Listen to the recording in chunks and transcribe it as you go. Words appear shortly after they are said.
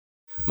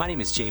My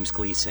name is James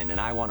Gleason, and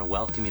I want to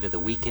welcome you to the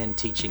weekend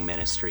teaching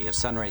ministry of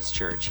Sunrise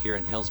Church here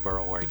in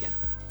Hillsboro, Oregon.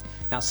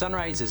 Now,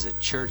 Sunrise is a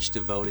church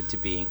devoted to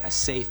being a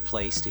safe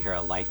place to hear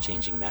a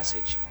life-changing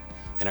message.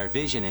 And our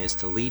vision is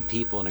to lead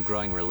people in a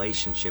growing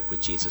relationship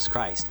with Jesus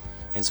Christ.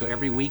 And so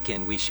every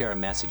weekend we share a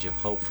message of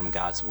hope from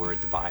God's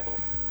Word, the Bible.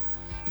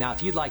 Now,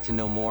 if you'd like to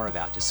know more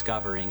about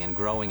discovering and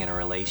growing in a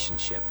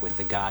relationship with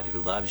the God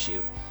who loves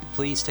you,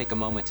 please take a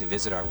moment to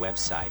visit our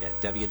website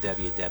at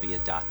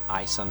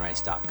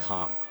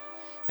www.isunrise.com.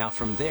 Now,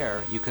 from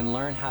there, you can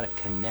learn how to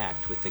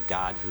connect with the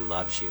God who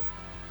loves you.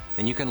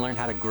 Then you can learn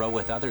how to grow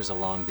with others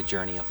along the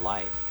journey of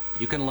life.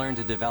 You can learn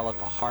to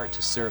develop a heart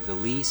to serve the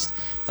least,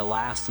 the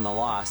last, and the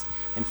lost.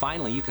 And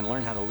finally, you can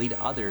learn how to lead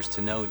others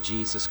to know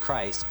Jesus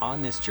Christ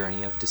on this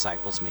journey of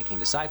disciples making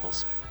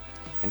disciples.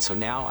 And so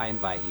now I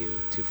invite you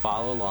to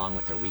follow along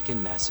with our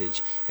weekend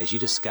message as you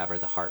discover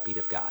the heartbeat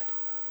of God.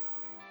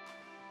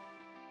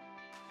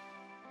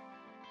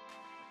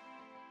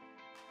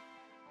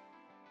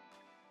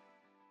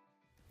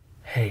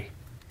 Hey,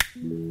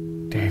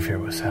 Dave here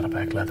with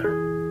Saddleback Leather.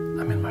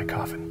 I'm in my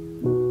coffin.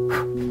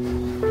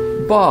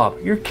 Bob,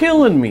 you're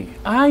killing me.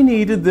 I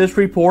needed this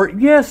report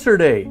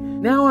yesterday.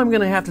 Now I'm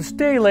going to have to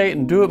stay late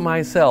and do it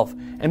myself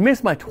and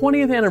miss my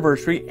 20th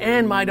anniversary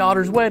and my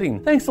daughter's wedding.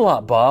 Thanks a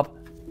lot, Bob.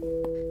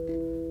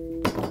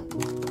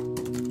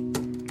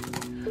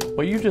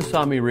 What you just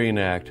saw me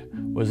reenact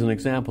was an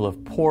example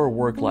of poor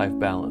work-life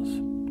balance.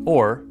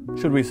 Or,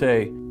 should we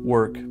say,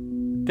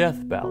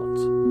 work-death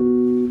balance.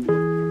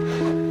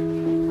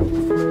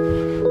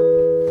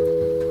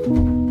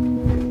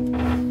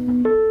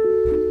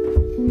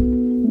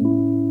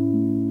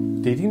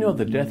 Did you know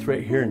the death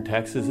rate here in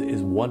Texas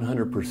is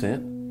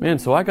 100%? Man,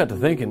 so I got to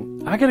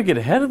thinking, I got to get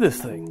ahead of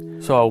this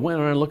thing. So I went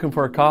around looking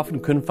for a coffin,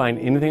 couldn't find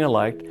anything I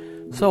liked,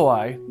 so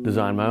I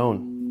designed my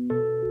own.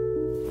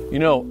 You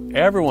know,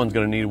 everyone's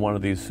going to need one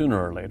of these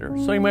sooner or later,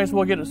 so you might as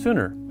well get it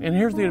sooner. And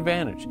here's the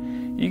advantage.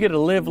 You get to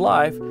live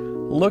life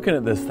looking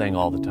at this thing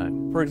all the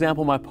time. For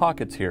example, my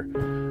pockets here.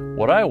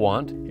 What I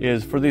want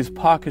is for these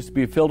pockets to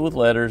be filled with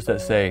letters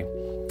that say,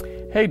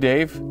 "Hey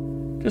Dave,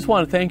 just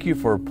want to thank you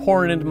for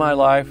pouring into my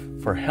life,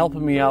 for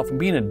helping me out, for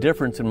being a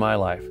difference in my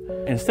life."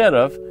 Instead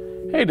of,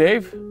 "Hey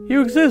Dave, you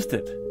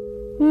existed."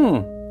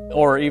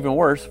 Or even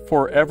worse,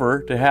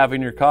 forever to have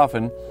in your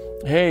coffin,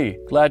 "Hey,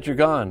 glad you're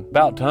gone,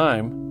 about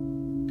time."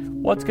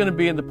 What's going to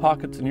be in the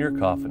pockets in your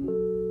coffin?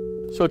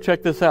 So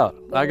check this out.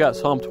 I got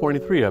Psalm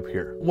 23 up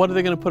here. What are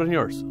they going to put in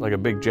yours? Like a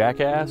big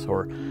jackass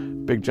or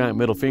big giant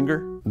middle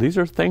finger? These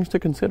are things to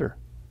consider.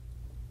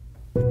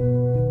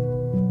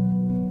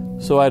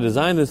 So I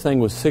designed this thing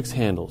with 6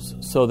 handles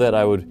so that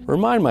I would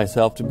remind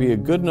myself to be a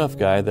good enough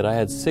guy that I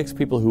had 6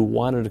 people who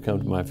wanted to come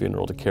to my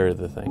funeral to carry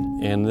the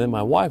thing. And then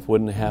my wife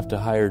wouldn't have to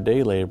hire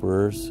day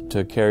laborers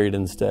to carry it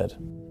instead.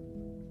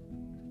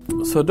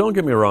 So don't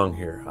get me wrong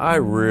here. I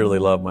really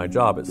love my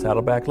job at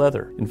Saddleback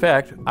Leather. In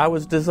fact, I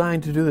was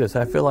designed to do this.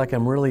 I feel like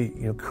I'm really,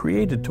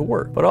 created to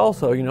work. But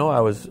also,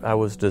 I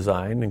was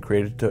designed and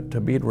created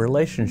to be in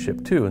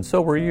relationship too, and so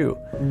were you.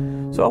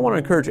 So I want to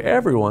encourage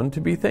everyone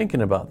to be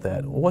thinking about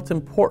that. What's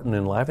important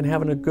in life and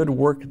having a good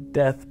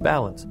work-death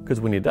balance.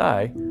 Because when you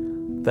die,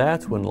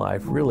 that's when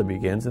life really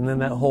begins, and then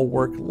that whole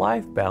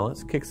work-life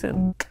balance kicks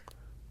in.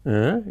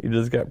 You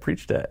just got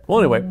preached at. Well,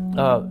 anyway,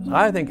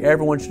 I think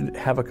everyone should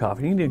have a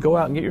coffin. You need to go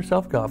out and get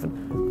yourself a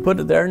coffin, put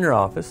it there in your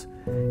office,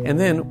 and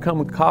then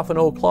come coffin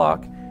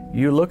o'clock,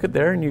 you look at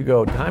there and you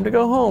go, time to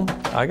go home.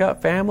 I got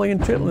family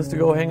and chitlins to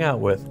go hang out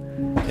with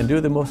and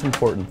do the most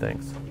important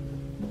things.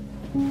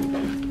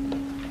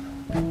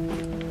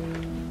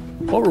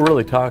 What we're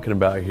really talking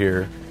about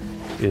here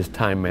is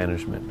time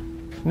management.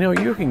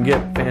 You can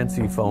get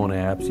fancy phone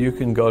apps, you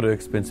can go to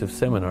expensive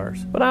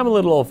seminars, but I'm a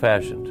little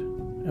old-fashioned.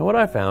 And what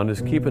I found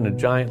is keeping a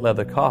giant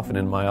leather coffin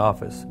in my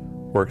office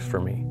works for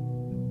me.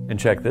 And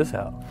check this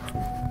out.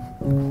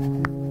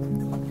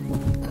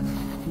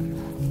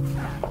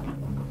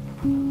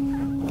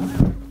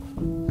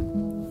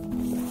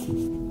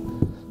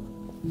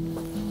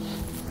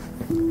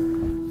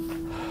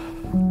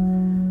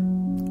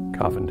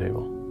 Coffin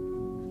table.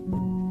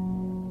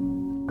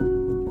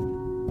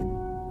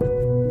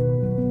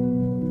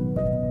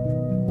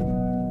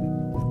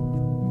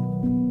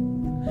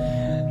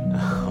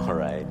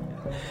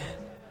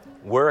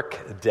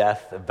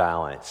 Work-death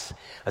balance. I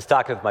was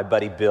talking with my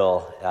buddy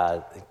Bill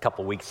a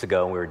couple weeks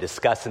ago, and we were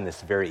discussing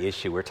this very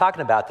issue. We were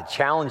talking about the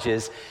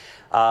challenges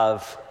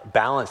of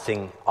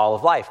balancing all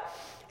of life.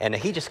 And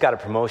he just got a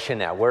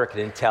promotion at work at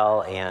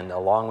Intel, and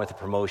along with the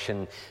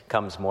promotion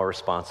comes more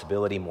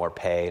responsibility, more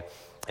pay,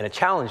 and a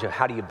challenge of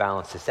how do you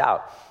balance this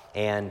out.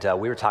 And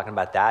we were talking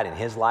about that in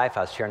his life.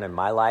 I was sharing in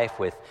my life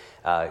with,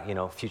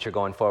 future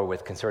going forward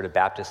with Conservative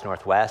Baptist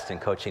Northwest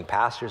and coaching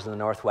pastors in the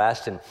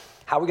Northwest, and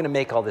how we're going to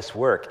make all this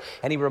work.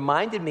 And he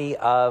reminded me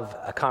of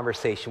a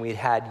conversation we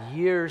had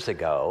years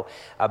ago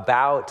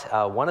about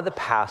one of the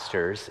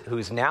pastors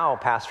who's now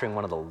pastoring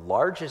one of the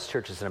largest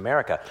churches in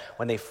America.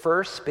 When they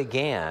first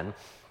began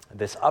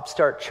this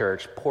upstart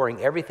church,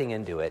 pouring everything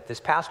into it, this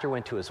pastor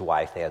went to his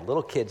wife, they had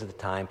little kids at the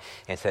time,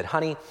 and said,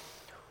 "Honey,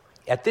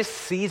 at this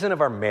season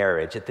of our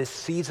marriage, at this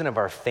season of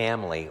our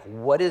family,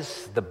 what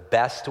is the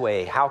best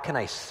way? How can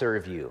I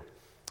serve you?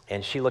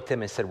 And she looked at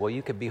him and said, well,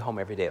 you could be home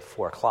every day at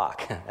 4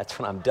 o'clock. That's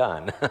when I'm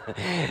done.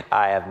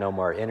 I have no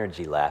more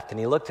energy left. And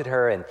he looked at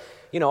her and,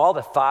 all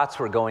the thoughts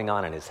were going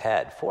on in his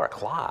head. 4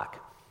 o'clock?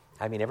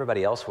 I mean,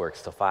 everybody else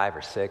works till 5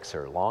 or 6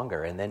 or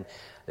longer. And then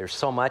there's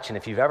so much. And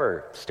if you've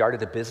ever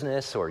started a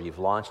business or you've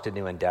launched a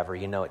new endeavor,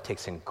 it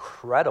takes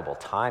incredible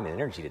time and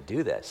energy to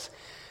do this.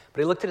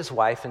 But he looked at his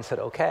wife and said,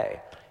 okay.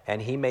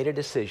 And he made a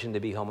decision to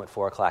be home at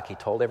 4 o'clock. He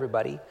told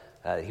everybody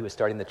he was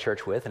starting the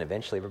church with, and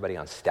eventually everybody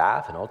on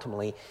staff. And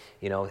ultimately,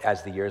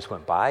 as the years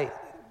went by,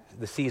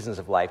 the seasons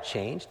of life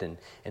changed, and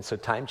so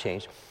time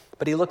changed.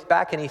 But he looked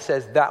back and he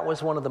says, that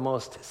was one of the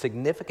most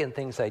significant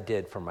things I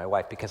did for my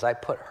wife, because I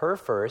put her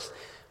first,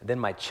 then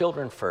my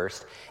children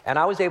first, and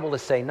I was able to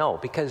say no,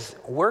 because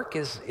work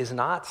is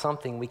not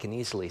something we can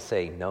easily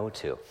say no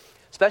to.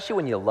 Especially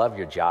when you love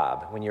your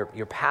job, when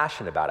you're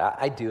passionate about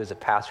it. I do as a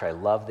pastor. I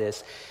love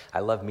this. I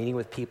love meeting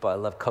with people. I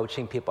love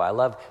coaching people. I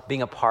love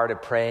being a part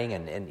of praying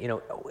and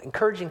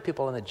encouraging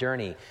people on the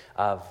journey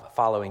of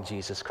following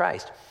Jesus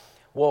Christ.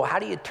 Well, how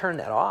do you turn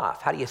that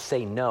off? How do you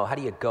say no? How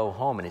do you go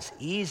home? And it's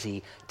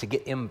easy to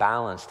get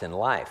imbalanced in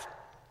life.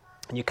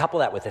 And you couple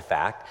that with the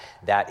fact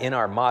that in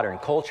our modern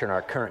culture, in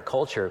our current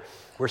culture,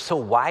 we're so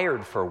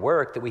wired for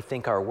work that we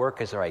think our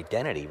work is our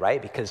identity, right?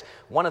 Because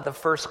one of the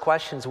first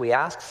questions we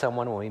ask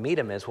someone when we meet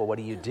them is, well, what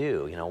do you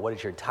do? What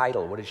is your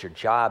title? What is your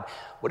job?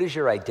 What is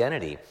your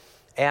identity?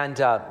 And,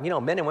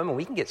 men and women,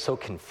 we can get so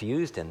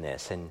confused in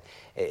this. And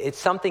it's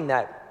something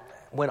that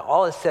when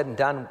all is said and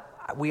done,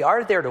 we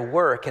are there to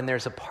work, and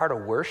there's a part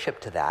of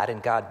worship to that,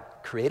 and God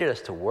created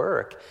us to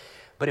work.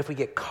 But if we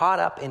get caught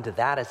up into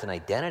that as an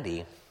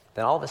identity,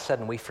 then all of a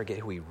sudden we forget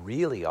who we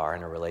really are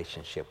in a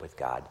relationship with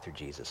God through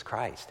Jesus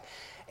Christ.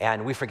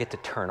 And we forget to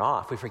turn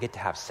off. We forget to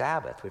have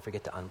Sabbath. We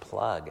forget to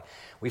unplug.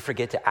 We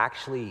forget to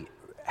actually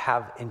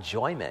have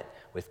enjoyment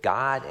with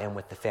God and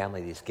with the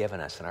family that He's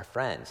given us and our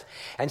friends.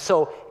 And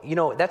so,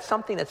 that's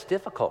something that's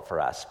difficult for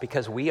us,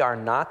 because we are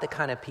not the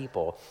kind of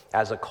people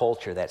as a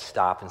culture that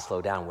stop and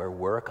slow down. We're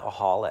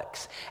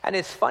workaholics. And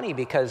it's funny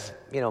because,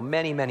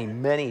 many, many,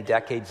 many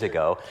decades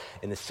ago,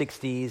 in the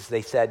 60s,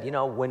 they said,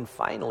 when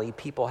finally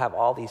people have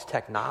all these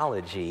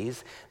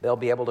technologies, they'll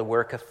be able to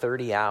work a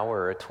 30-hour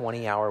or a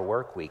 20-hour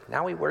work week.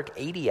 Now we work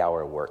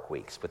 80-hour work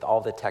weeks with all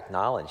the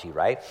technology,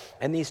 right?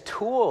 And these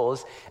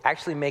tools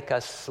actually make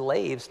us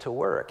slaves to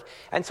work.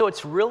 And so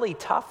it's really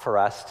tough for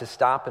us to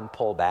stop and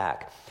pull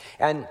back.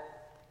 And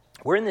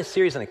we're in this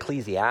series on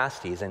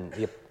Ecclesiastes,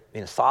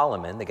 and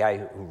Solomon, the guy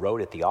who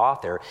wrote it, the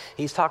author,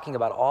 he's talking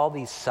about all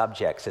these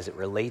subjects as it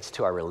relates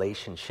to our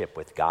relationship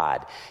with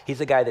God.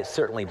 He's a guy that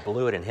certainly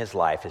blew it in his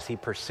life as he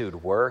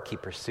pursued work, he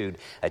pursued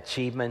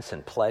achievements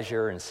and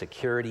pleasure and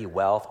security,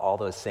 wealth, all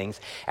those things.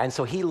 And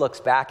so he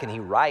looks back and he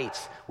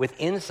writes with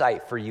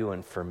insight for you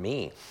and for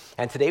me.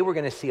 And today we're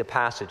going to see a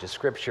passage of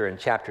Scripture in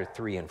chapter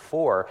 3 and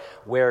 4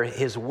 where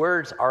his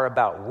words are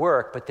about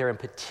work, but they're in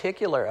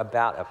particular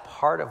about a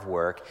part of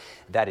work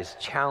that is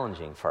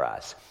challenging for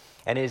us.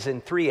 And it is in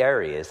 3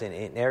 areas,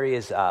 in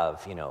areas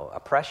of,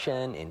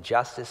 oppression,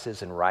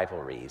 injustices, and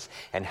rivalries,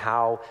 and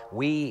how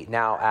we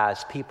now,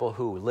 as people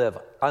who live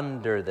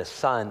under the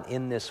sun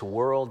in this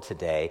world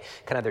today,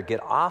 can either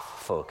get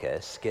off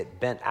focus,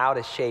 get bent out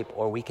of shape,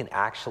 or we can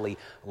actually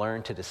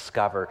learn to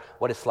discover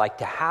what it's like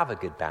to have a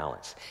good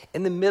balance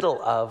in the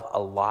middle of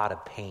a lot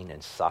of pain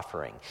and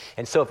suffering.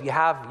 And so if you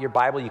have your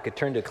Bible, you could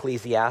turn to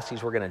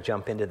Ecclesiastes. We're going to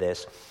jump into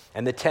this.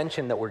 And the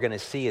tension that we're going to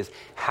see is,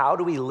 how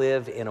do we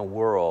live in a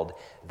world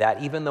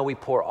that even though we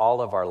pour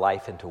all of our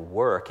life into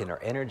work and our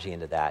energy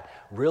into that,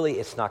 really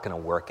it's not going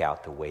to work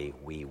out the way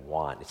we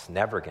want. It's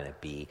never going to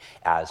be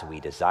as we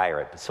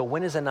desire it. So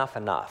when is enough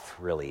enough,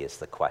 really, is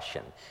the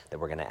question that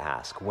we're going to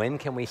ask. When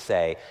can we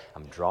say,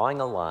 I'm drawing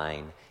a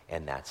line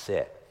and that's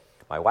it?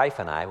 My wife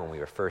and I, when we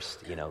were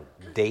first,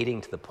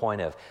 dating to the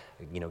point of,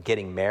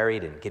 getting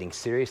married and getting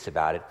serious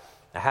about it,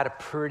 I had a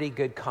pretty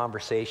good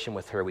conversation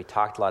with her. We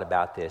talked a lot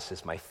about this,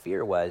 as my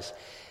fear was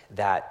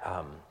that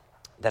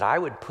I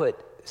would put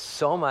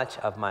so much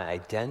of my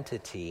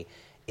identity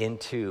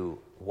into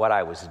what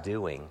I was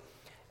doing,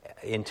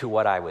 into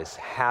what I was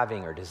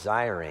having or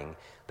desiring,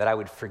 that I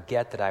would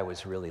forget that I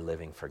was really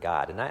living for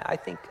God. And I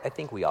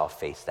think we all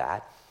face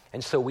that.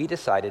 And so we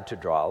decided to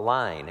draw a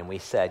line, and we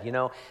said,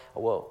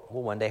 we'll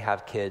one day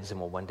have kids, and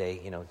we'll one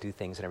day, do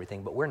things and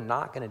everything, but we're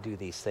not going to do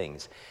these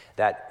things.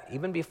 That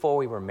even before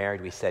we were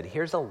married, we said,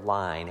 here's a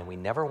line, and we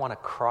never want to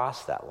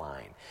cross that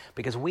line,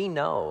 because we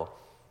know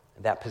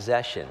that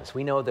possessions,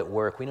 we know that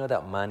work, we know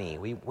that money,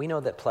 we know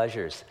that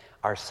pleasures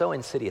are so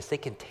insidious, they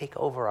can take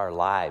over our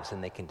lives,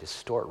 and they can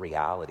distort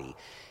reality.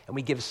 And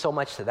we give so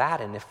much to that,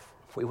 and if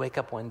we wake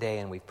up one day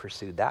and we've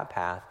pursued that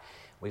path,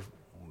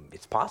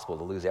 it's possible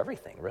to lose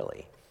everything,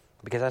 really.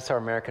 Because that's our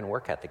American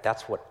work ethic.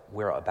 That's what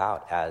we're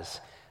about as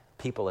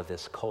people of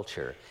this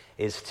culture,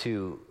 is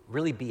to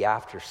really be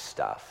after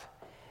stuff.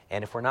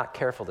 And if we're not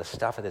careful, the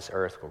stuff of this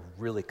earth will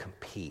really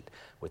compete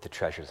with the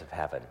treasures of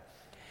heaven.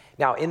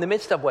 Now, in the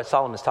midst of what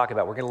Solomon's talking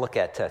about, we're going to look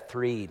at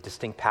three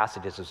distinct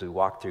passages as we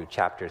walk through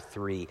chapter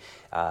 3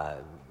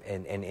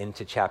 and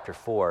into chapter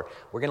 4.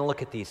 We're going to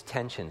look at these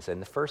tensions.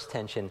 And the first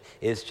tension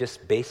is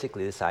just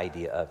basically this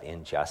idea of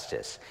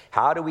injustice.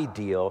 How do we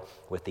deal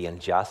with the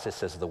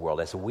injustices of the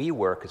world? As we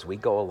work, as we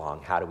go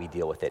along, how do we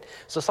deal with it?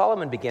 So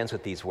Solomon begins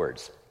with these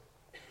words.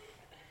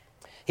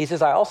 He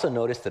says, I also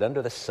noticed that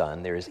under the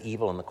sun there is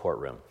evil in the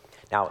courtroom.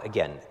 Now,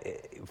 again,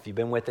 if you've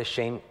been with us,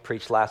 Shane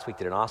preached last week,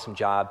 did an awesome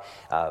job.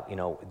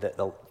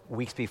 The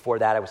weeks before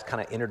that, I was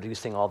kind of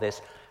introducing all this.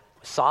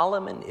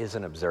 Solomon is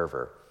an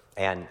observer,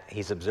 and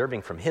he's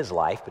observing from his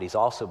life, but he's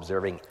also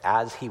observing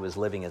as he was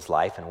living his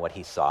life and what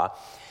he saw.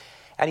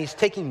 And he's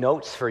taking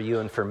notes for you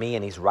and for me,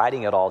 and he's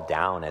writing it all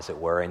down, as it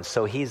were. And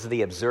so he's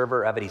the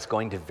observer of it. He's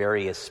going to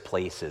various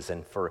places.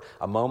 And for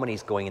a moment,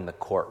 he's going in the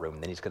courtroom.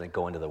 Then he's going to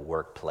go into the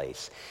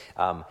workplace.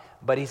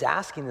 But he's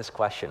asking this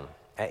question.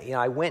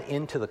 I went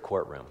into the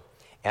courtroom,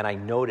 and I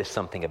noticed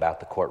something about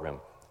the courtroom.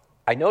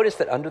 I noticed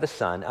that under the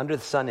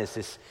sun is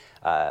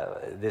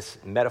this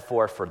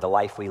metaphor for the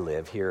life we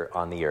live here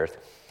on the earth.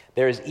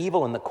 There is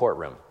evil in the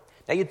courtroom.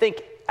 Now, you'd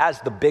think as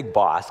the big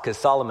boss, because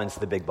Solomon's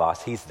the big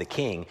boss, he's the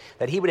king,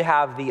 that he would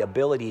have the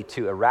ability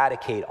to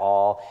eradicate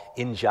all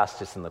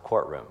injustice in the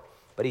courtroom.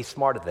 But he's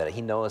smarter than that.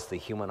 He knows the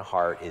human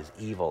heart is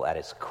evil at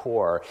its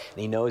core,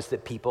 and he knows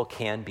that people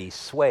can be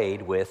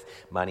swayed with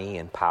money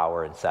and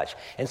power and such.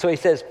 And so he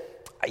says,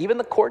 even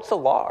the courts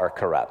of law are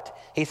corrupt.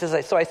 He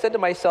says, so I said to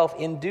myself,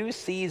 in due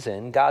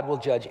season, God will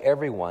judge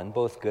everyone,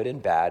 both good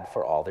and bad,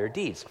 for all their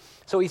deeds.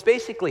 So he's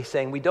basically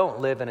saying we don't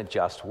live in a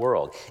just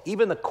world.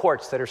 Even the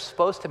courts that are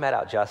supposed to mete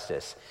out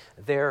justice,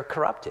 they're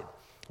corrupted.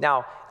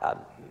 Now,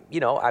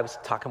 I was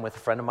talking with a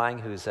friend of mine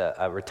who's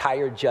a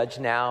retired judge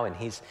now, and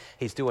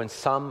he's doing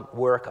some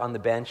work on the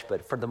bench,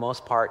 but for the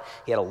most part,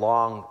 he had a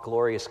long,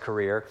 glorious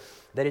career.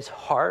 That it's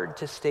hard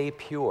to stay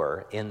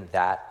pure in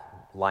that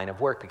line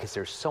of work because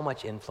there's so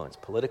much influence,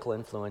 political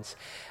influence,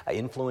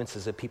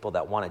 influences of people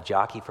that want to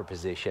jockey for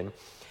position.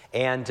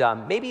 And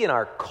maybe in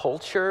our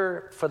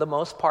culture, for the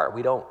most part,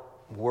 we don't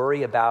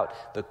worry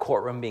about the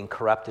courtroom being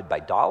corrupted by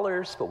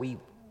dollars, but we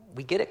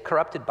get it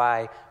corrupted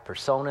by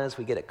personas.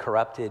 We get it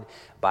corrupted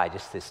by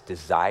just this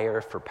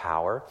desire for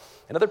power.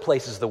 In other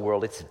places of the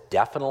world, it's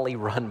definitely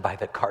run by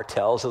the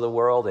cartels of the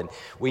world, and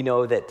we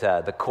know that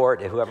the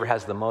court, whoever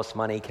has the most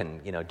money,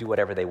 can do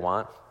whatever they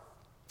want.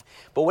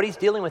 But what he's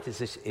dealing with is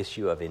this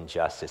issue of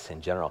injustice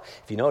in general.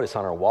 If you notice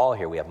on our wall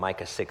here, we have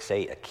Micah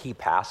 6:8, a key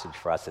passage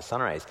for us at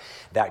Sunrise,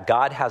 that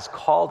God has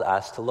called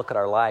us to look at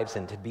our lives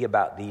and to be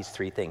about these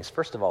three things.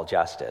 First of all,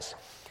 justice,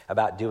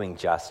 about doing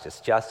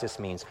justice. Justice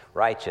means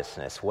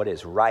righteousness, what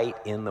is right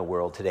in the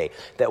world today.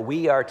 That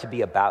we are to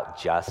be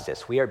about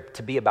justice. We are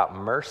to be about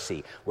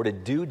mercy. We're to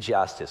do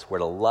justice. We're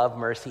to love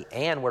mercy,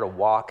 and we're to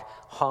walk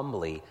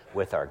humbly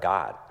with our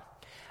God.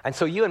 And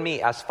so you and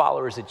me, as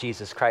followers of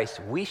Jesus Christ,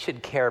 we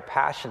should care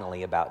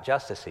passionately about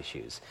justice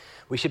issues.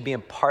 We should be a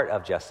part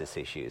of justice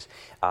issues.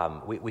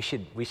 We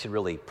should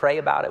really pray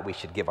about it. We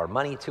should give our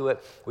money to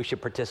it. We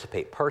should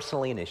participate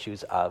personally in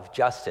issues of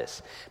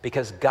justice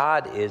because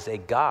God is a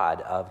God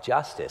of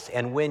justice.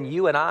 And when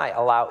you and I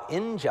allow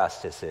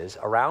injustices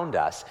around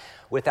us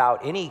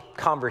without any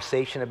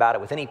conversation about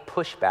it, with any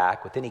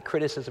pushback, with any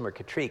criticism or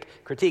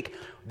critique,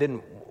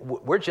 then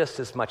we're just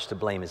as much to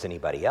blame as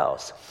anybody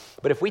else.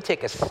 But if we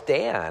take a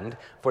stand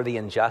for the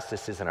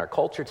injustices in our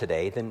culture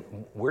today, then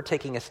we're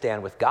taking a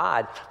stand with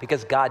God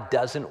because God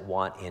doesn't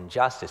want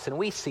injustice. And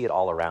we see it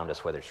all around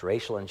us, whether it's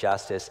racial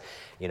injustice,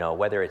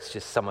 whether it's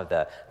just some of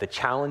the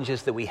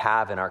challenges that we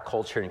have in our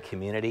culture and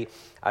community.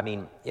 I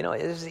mean,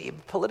 there's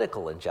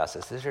political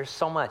injustice. There's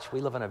so much. We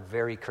live in a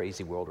very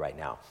crazy world right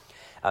now.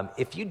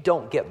 If you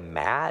don't get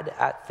mad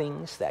at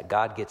things that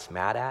God gets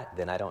mad at,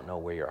 then I don't know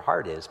where your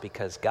heart is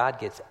because God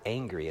gets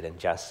angry at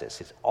injustice.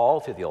 It's all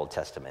through the Old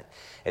Testament.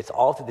 It's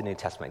all through the New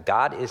Testament.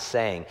 God is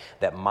saying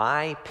that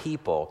my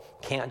people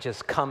can't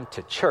just come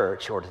to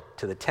church or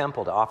to the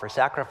temple to offer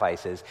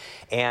sacrifices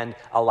and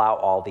allow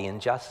all the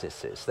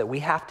injustices. That we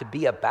have to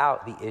be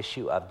about the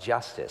issue of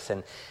justice.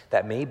 And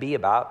that may be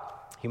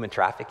about human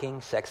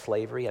trafficking, sex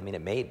slavery. I mean,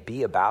 it may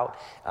be about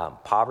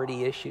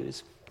poverty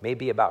issues.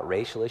 Maybe about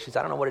racial issues.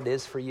 I don't know what it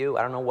is for you.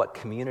 I don't know what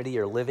community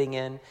you're living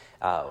in.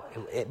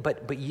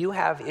 But you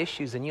have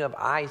issues and you have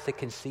eyes that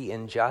can see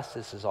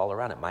injustices all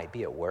around. It might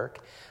be at work.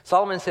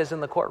 Solomon says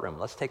in the courtroom,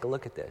 let's take a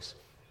look at this.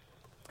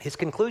 His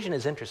conclusion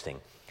is interesting.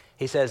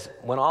 He says,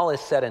 when all is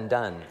said and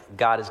done,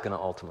 God is going to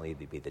ultimately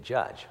be the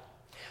judge.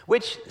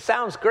 Which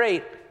sounds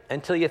great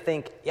until you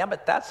think, yeah,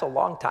 but that's a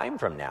long time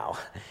from now.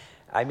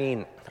 I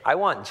mean, I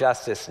want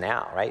justice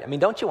now, right? I mean,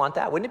 don't you want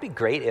that? Wouldn't it be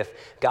great if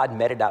God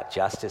meted out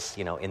justice,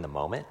 in the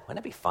moment?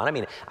 Wouldn't it be fun? I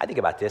mean, I think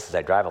about this as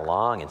I drive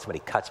along and somebody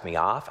cuts me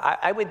off.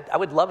 I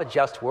would love a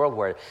just world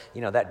where,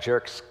 that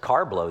jerk's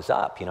car blows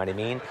up, you know what I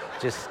mean?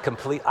 Just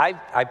complete.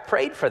 I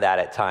prayed for that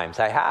at times.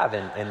 I have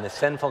in the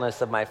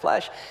sinfulness of my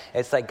flesh.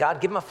 It's like,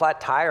 God, give him a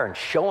flat tire and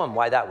show him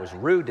why that was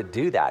rude to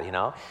do that,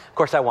 Of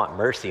course, I want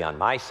mercy on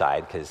my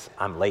side because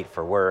I'm late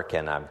for work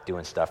and I'm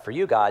doing stuff for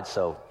you, God,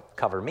 so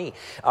cover me.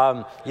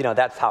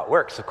 That's how it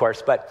works, of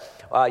course. But,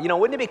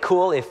 wouldn't it be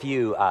cool if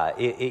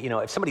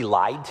if somebody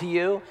lied to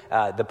you,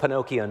 the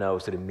Pinocchio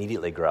nose would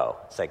immediately grow.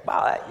 It's like,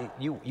 wow,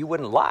 you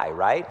wouldn't lie,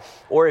 right?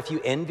 Or if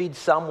you envied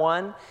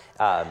someone,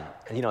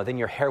 then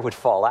your hair would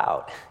fall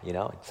out.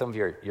 Some of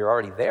you're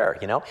already there.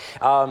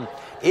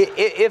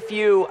 If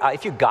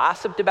you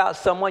gossiped about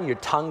someone, your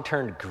tongue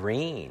turned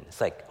green.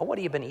 It's like, oh, what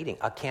have you been eating?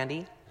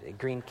 Candy,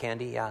 green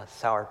candy,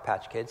 Sour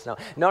Patch Kids. No.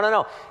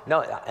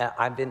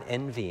 I've been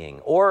envying.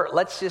 Or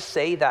let's just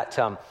say that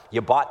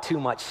you bought too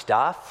much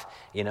stuff.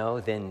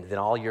 Then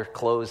all your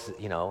clothes,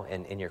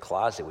 in your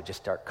closet would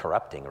just start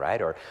corrupting,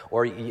 right?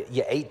 Or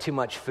you ate too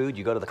much food.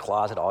 You go to the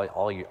closet,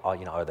 or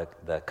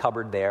the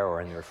cupboard there,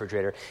 or in the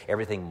refrigerator,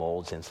 everything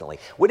molds instantly.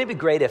 Wouldn't it be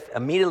great if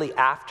immediately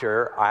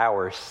after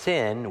our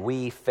sin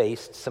we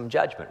faced some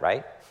judgment,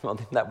 right? Well,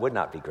 that would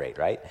not be great,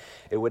 right?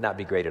 It would not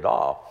be great at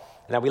all.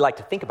 Now, we like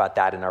to think about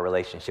that in our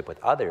relationship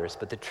with others,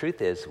 but the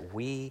truth is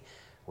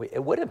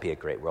it wouldn't be a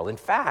great world. In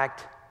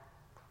fact,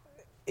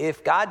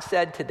 if God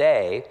said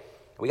today,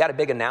 we got a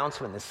big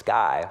announcement in the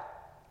sky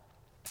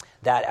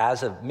that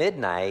as of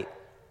midnight,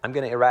 I'm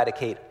going to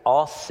eradicate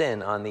all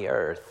sin on the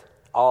earth,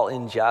 all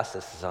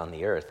injustices on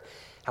the earth,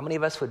 how many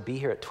of us would be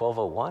here at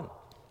 12:01? And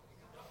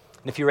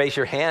if you raise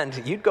your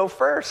hand, you'd go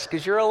first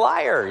because you're a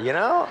liar,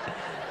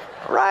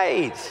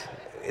 Right.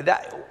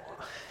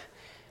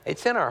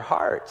 It's in our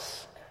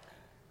hearts.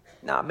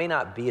 Now, it may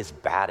not be as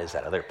bad as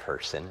that other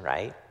person,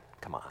 right?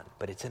 Come on,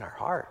 but it's in our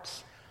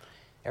hearts.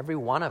 Every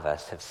one of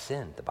us have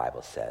sinned, the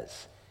Bible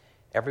says.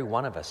 Every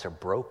one of us are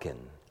broken.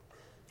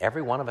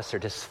 Every one of us are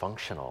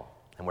dysfunctional,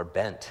 and we're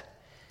bent.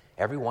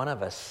 Every one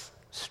of us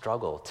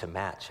struggle to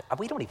match.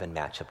 We don't even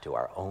match up to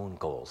our own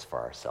goals for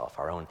ourselves,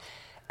 our own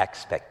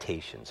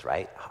expectations,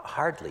 right?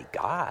 Hardly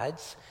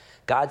God's.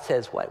 God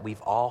says what?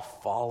 We've all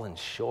fallen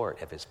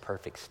short of his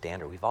perfect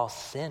standard. We've all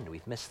sinned.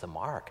 We've missed the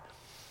mark.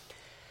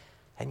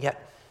 And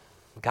yet,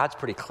 God's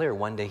pretty clear.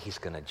 One day he's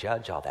going to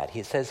judge all that.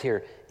 He says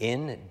here,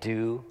 in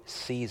due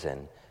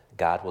season,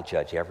 God will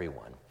judge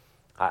everyone.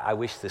 I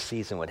wish the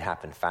season would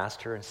happen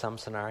faster in some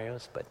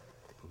scenarios, but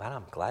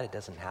I'm glad it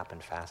doesn't happen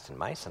fast in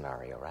my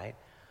scenario, right?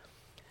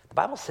 The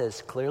Bible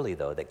says clearly,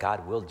 though, that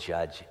God will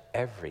judge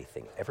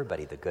everything,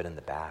 everybody, the good and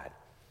the bad.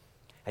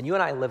 And you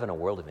and I live in a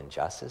world of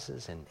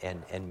injustices,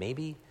 and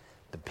maybe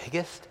the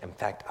biggest, in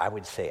fact, I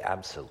would say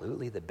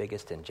absolutely the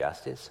biggest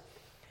injustice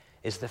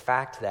is the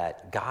fact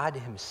that God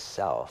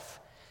himself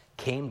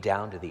came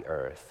down to the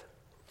earth,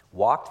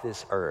 walked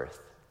this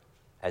earth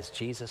as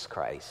Jesus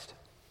Christ,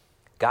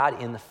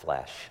 God in the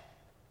flesh,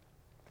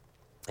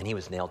 and he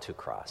was nailed to a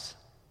cross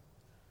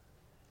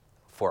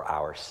for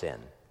our sin.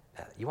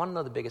 You want to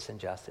know the biggest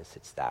injustice?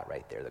 It's that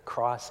right there. The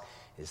cross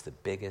is the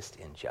biggest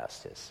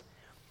injustice.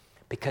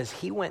 Because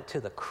he went to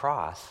the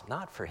cross,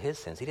 not for his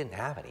sins, he didn't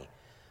have any,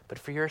 but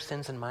for your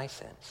sins and my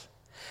sins.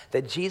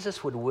 That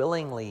Jesus would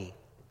willingly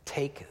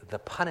take the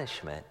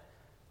punishment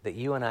that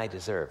you and I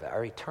deserve,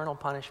 our eternal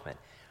punishment.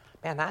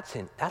 Man, that's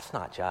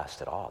not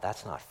just at all.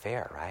 That's not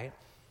fair, right?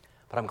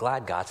 But I'm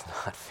glad God's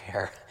not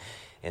fair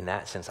in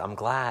that sense. I'm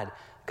glad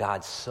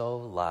God so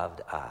loved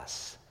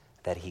us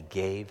that he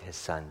gave his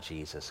son,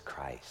 Jesus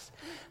Christ,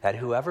 that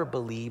whoever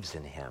believes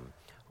in him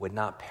would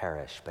not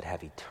perish but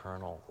have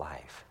eternal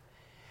life.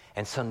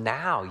 And so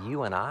now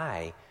you and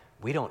I,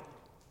 we don't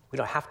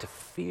have to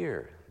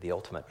fear the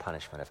ultimate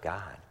punishment of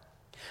God.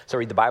 So I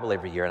read the Bible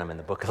every year, and I'm in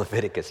the book of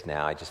Leviticus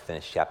now. I just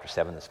finished chapter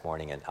 7 this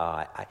morning, and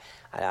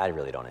I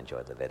really don't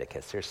enjoy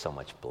Leviticus. There's so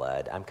much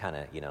blood. I'm kind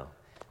of,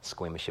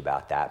 squeamish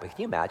about that. But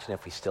can you imagine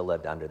if we still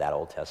lived under that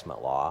Old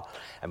Testament law?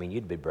 I mean,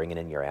 you'd be bringing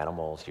in your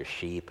animals, your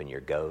sheep and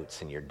your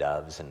goats and your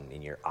doves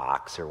and your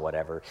ox or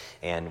whatever,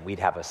 and we'd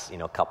have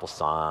a couple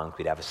songs,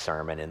 we'd have a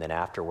sermon, and then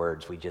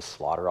afterwards we'd just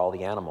slaughter all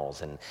the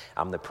animals, and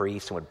I'm the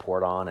priest and would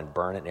pour it on and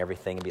burn it and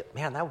everything. And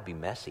man, that would be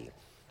messy.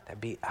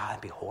 That'd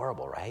be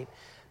horrible, right?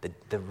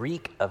 The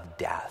reek of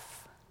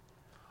death.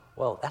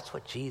 Well, that's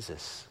what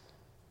Jesus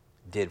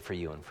did for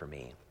you and for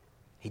me.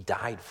 He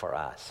died for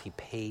us. He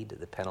paid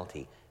the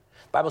penalty.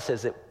 The Bible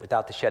says that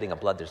without the shedding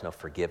of blood, there's no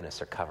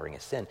forgiveness or covering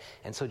of sin.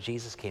 And so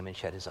Jesus came and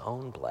shed his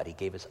own blood. He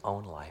gave his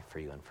own life for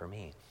you and for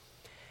me.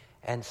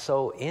 And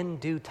so in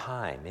due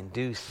time, in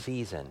due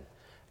season,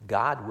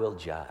 God will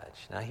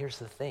judge. Now here's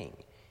the thing.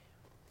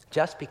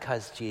 Just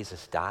because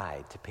Jesus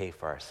died to pay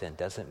for our sin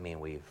doesn't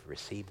mean we've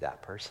received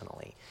that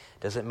personally.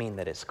 Doesn't mean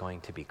that it's going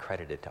to be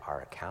credited to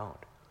our account.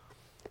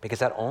 Because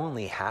that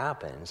only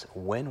happens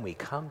when we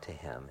come to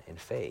him in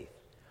faith.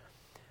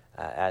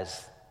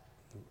 As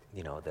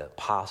the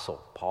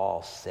Apostle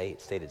Paul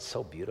stated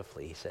so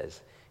beautifully, he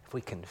says, if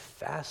we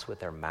confess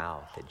with our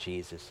mouth that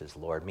Jesus is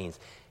Lord, means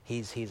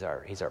he's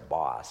our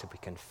boss. If we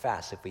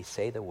confess, if we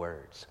say the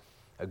words,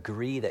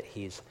 agree that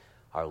he's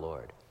our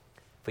Lord.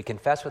 If we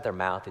confess with our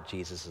mouth that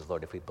Jesus is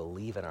Lord, if we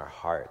believe in our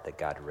heart that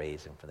God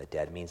raised him from the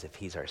dead, means if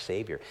he's our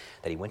Savior,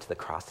 that he went to the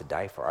cross to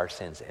die for our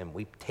sins, and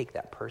we take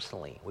that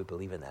personally, we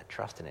believe in that,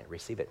 trust in it,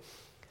 receive it,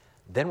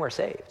 then we're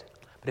saved.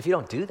 But if you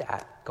don't do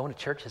that, going to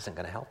church isn't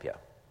going to help you.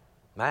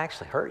 It might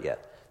actually hurt you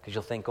because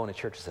you'll think going to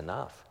church is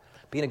enough.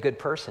 Being a good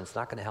person is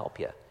not going to help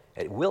you.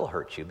 It will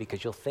hurt you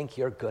because you'll think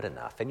you're good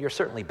enough. And you're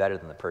certainly better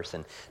than the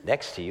person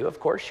next to you. Of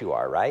course you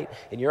are, right?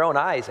 In your own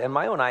eyes, in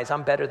my own eyes,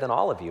 I'm better than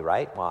all of you,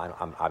 right? Well,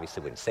 I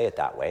obviously wouldn't say it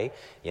that way,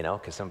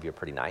 because some of you are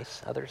pretty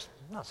nice. Others,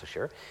 not so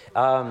sure.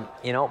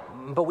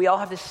 But we all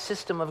have this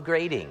system of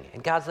grading.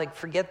 And God's like,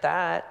 forget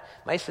that.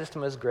 My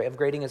system of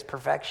grading is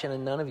perfection,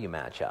 and none of you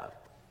match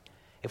up.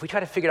 If we try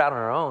to figure it out on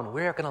our own,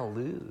 we're going to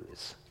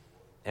lose.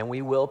 And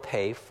we will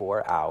pay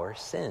for our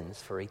sins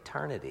for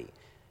eternity.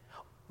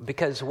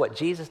 Because what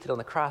Jesus did on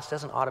the cross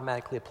doesn't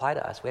automatically apply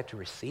to us. We have to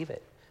receive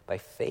it by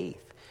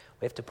faith.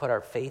 We have to put our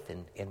faith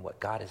in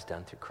what God has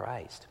done through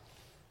Christ.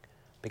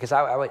 Because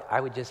I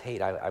would just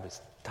hate, I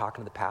was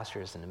talking to the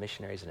pastors and the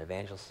missionaries and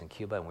evangelists in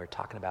Cuba, and we were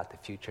talking about the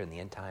future and the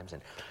end times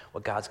and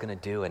what God's going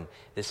to do, and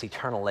this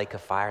eternal lake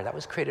of fire, that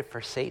was created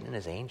for Satan and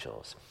his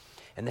angels.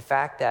 And the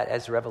fact that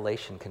as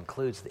Revelation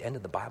concludes, the end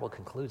of the Bible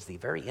concludes, the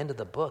very end of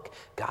the book,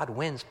 God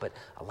wins, but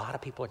a lot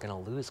of people are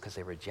going to lose because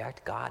they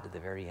reject God to the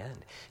very end.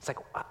 It's like,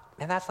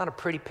 man, that's not a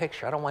pretty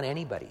picture. I don't want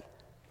anybody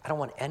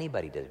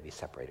to be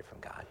separated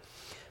from God.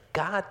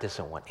 God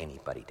doesn't want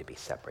anybody to be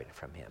separated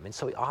from him. And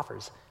so he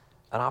offers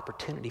an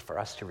opportunity for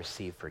us to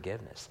receive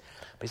forgiveness.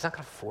 But he's not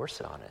going to force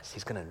it on us.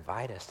 He's going to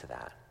invite us to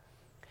that.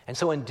 And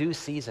so in due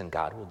season,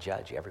 God will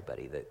judge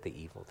everybody, the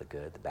evil, the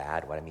good, the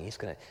bad. He's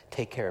going to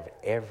take care of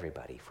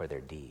everybody for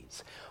their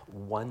deeds.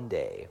 One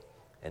day,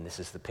 and this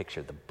is the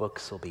picture, the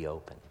books will be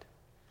opened.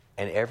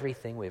 And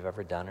everything we've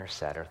ever done or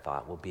said or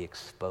thought will be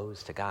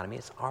exposed to God.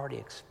 It's already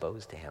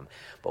exposed to him.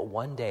 But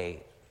one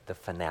day, the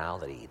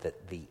finality,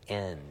 the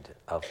end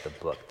of the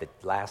book, the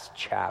last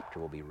chapter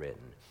will be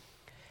written.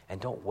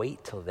 And don't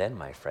wait till then,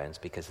 my friends,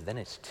 because then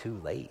it's too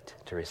late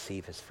to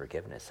receive his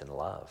forgiveness and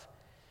love.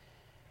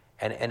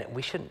 And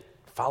we shouldn't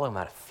follow him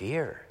out of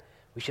fear.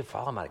 We should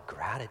follow him out of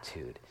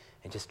gratitude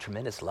and just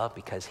tremendous love,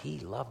 because he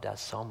loved us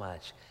so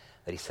much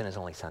that he sent his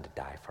only son to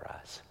die for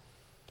us.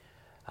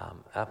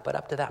 But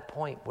up to that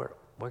point, we're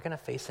going to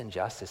face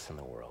injustice in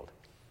the world.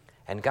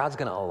 And God's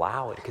going to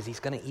allow it because he's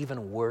going to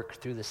even work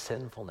through the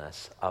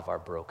sinfulness of our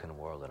broken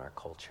world and our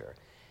culture.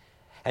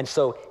 And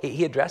so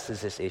he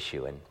addresses this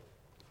issue, and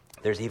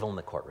there's evil in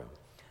the courtroom.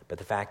 But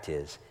the fact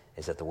is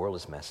that the world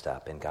is messed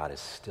up and God is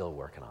still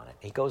working on it.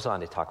 He goes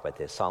on to talk about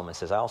this. Solomon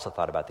says, I also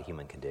thought about the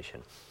human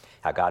condition,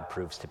 how God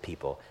proves to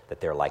people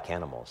that they're like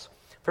animals.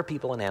 For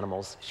people and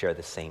animals share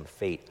the same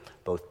fate.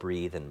 Both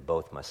breathe and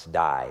both must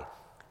die.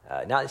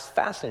 Now, it's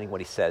fascinating what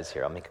he says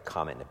here. I'll make a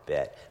comment in a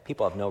bit.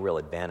 People have no real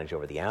advantage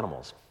over the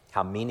animals.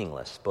 How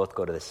meaningless. Both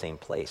go to the same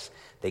place.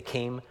 They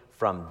came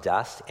from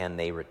dust and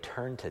they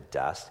return to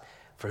dust.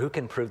 For who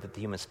can prove that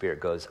the human spirit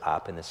goes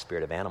up and the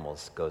spirit of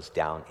animals goes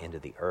down into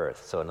the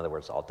earth? So in other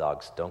words, all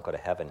dogs don't go to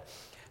heaven.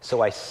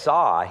 So I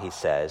saw, he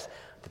says,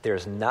 that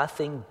there's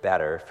nothing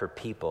better for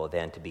people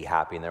than to be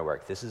happy in their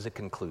work. This is a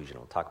conclusion.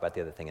 We'll talk about the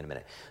other thing in a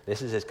minute.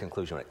 This is his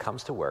conclusion. When it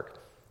comes to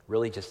work,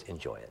 really just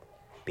enjoy it.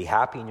 Be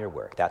happy in your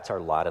work. That's our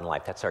lot in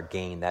life. That's our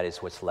gain. That is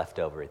what's left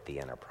over at the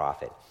end, our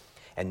profit.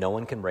 And no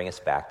one can bring us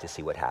back to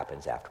see what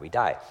happens after we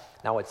die.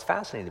 Now, what's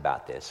fascinating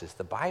about this is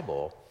the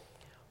Bible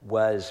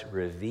was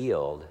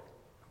revealed,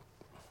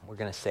 we're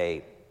going to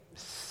say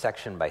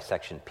section by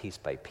section, piece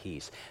by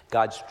piece.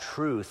 God's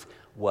truth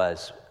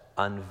was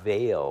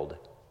unveiled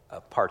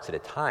parts at a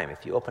time.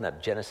 If you open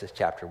up Genesis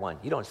chapter 1,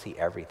 you don't see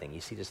everything.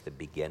 You see just the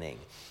beginning.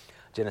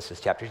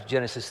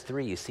 Genesis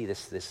 3, you see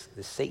this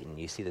Satan.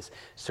 You see this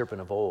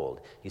serpent of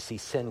old. You see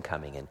sin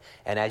coming in.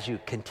 And as you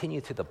continue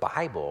through the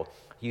Bible,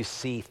 you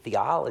see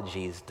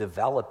theologies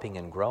developing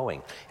and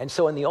growing. And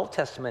so in the Old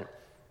Testament,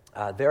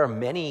 there are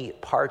many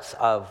parts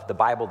of the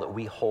Bible that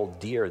we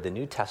hold dear, the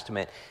New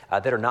Testament,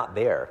 that are not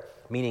there.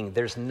 Meaning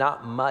there's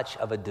not much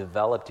of a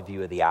developed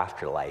view of the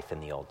afterlife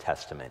in the Old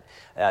Testament.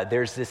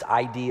 There's this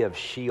idea of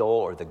Sheol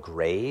or the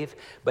grave,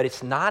 but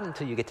it's not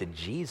until you get to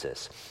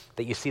Jesus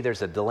that you see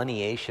there's a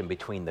delineation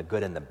between the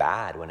good and the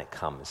bad when it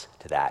comes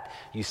to that.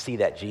 You see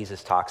that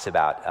Jesus talks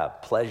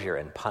about pleasure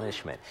and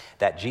punishment,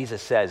 that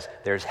Jesus says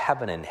there's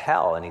heaven and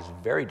hell, and he's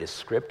very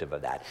descriptive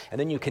of that. And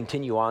then you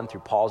continue on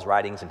through Paul's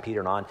writings and Peter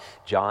and on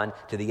John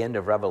to the end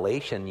of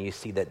Revelation, you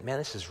see that, man,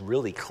 this is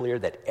really clear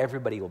that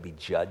everybody will be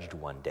judged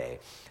one day.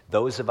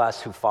 Those of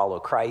us who follow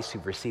Christ,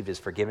 who've received his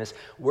forgiveness,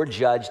 we're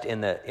judged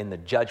in the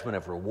judgment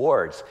of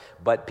rewards,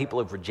 but people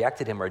who've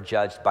rejected him are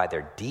judged by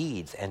their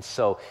deeds, and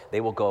so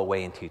they will go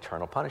away into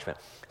eternal punishment.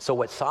 So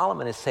what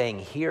Solomon is saying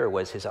here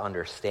was his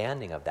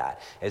understanding of that,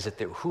 is that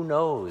who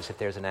knows if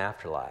there's an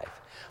afterlife.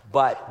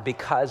 But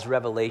because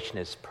Revelation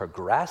is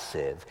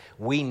progressive,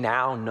 we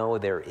now know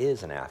there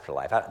is an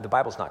afterlife. The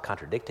Bible's not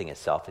contradicting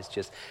itself. It's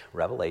just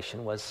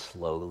Revelation was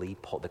slowly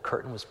pulled. The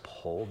curtain was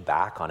pulled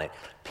back on it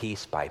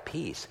piece by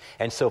piece.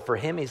 And so for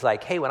him, he's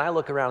like, hey, when I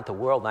look around at the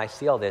world and I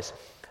see all this,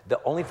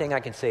 the only thing I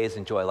can say is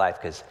enjoy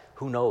life, because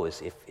who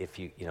knows if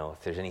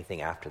there's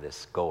anything after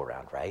this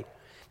go-around, right?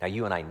 Now,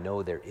 you and I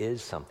know there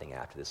is something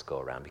after this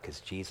go-around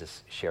because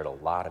Jesus shared a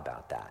lot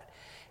about that.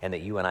 And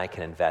that you and I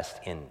can invest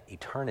in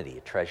eternity,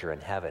 a treasure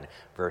in heaven,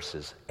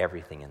 versus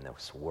everything in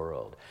this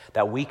world.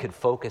 That we could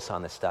focus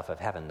on the stuff of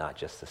heaven, not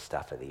just the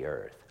stuff of the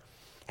earth.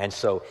 And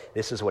so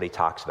this is what he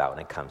talks about when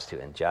it comes to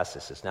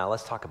injustices. Now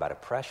let's talk about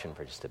oppression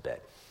for just a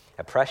bit.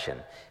 Oppression,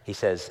 he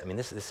says,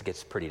 this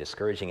gets pretty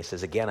discouraging. He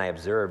says, again, I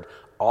observed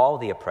all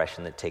the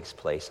oppression that takes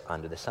place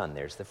under the sun.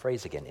 There's the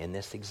phrase again, in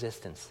this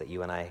existence that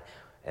you and I,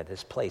 at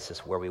this place, is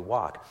where we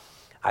walk.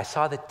 I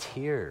saw the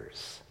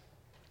tears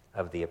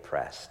of the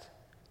oppressed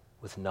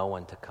with no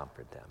one to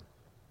comfort them.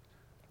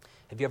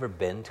 Have you ever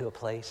been to a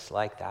place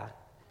like that?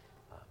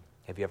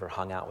 Have you ever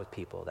hung out with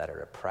people that are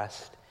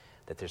oppressed,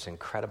 that there's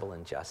incredible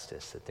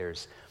injustice, that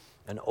there's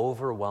an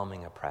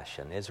overwhelming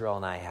oppression? Israel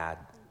and I had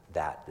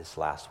that this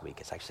last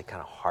week. It's actually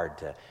kind of hard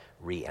to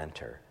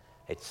re-enter.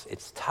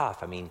 It's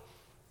tough.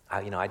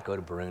 I'd go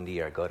to Burundi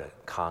or go to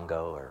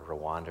Congo or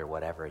Rwanda or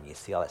whatever, and you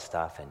see all that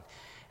stuff,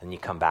 and you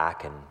come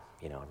back and,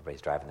 everybody's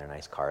driving their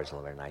nice cars and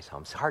living in nice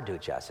homes. It's hard to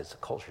adjust. It's a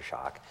culture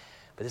shock.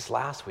 But this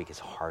last week is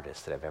the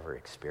hardest that I've ever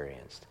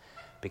experienced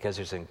because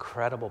there's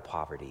incredible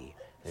poverty,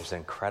 there's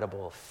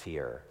incredible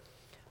fear,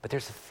 but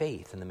there's a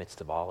faith in the midst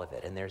of all of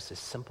it, and there's this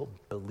simple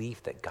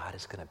belief that God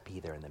is going to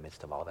be there in the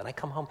midst of all of it. And I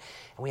come home,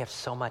 and we have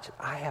so much.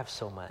 I have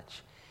so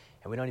much,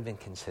 and we don't even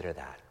consider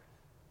that.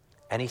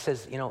 And he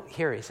says,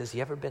 he says,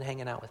 you ever been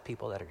hanging out with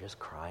people that are just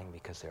crying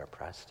because they're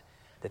oppressed,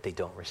 that they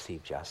don't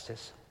receive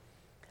justice?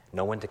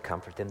 No one to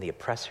comfort them. The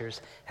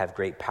oppressors have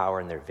great power,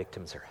 and their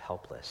victims are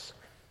helpless.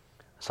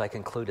 So I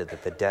concluded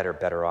that the dead are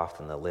better off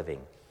than the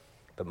living,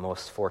 but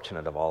most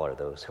fortunate of all are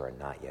those who are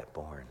not yet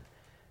born.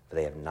 For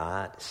they have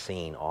not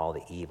seen all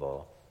the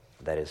evil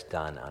that is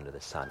done under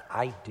the sun.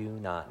 I do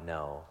not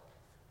know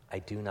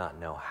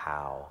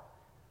how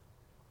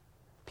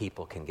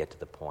people can get to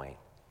the point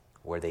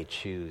where they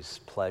choose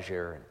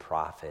pleasure and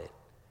profit,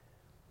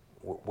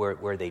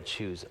 where they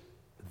choose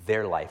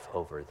their life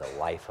over the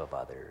life of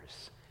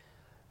others.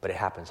 But it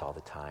happens all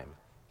the time.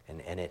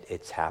 And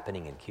it's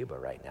happening in Cuba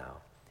right now,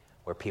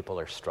 where people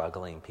are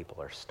struggling, people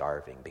are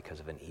starving because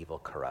of an evil,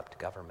 corrupt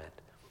government.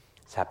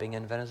 It's happening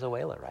in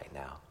Venezuela right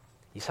now.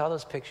 You saw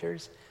those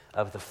pictures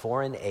of the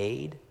foreign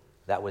aid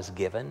that was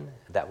given,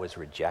 that was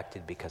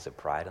rejected because of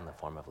pride in the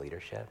form of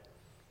leadership?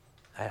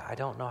 I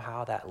don't know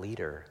how that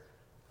leader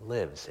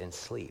lives and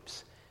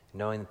sleeps,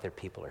 knowing that their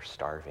people are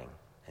starving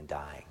and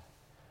dying.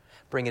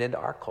 Bring it into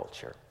our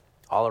culture.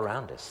 All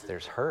around us,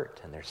 there's hurt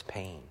and there's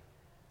pain.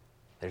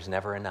 There's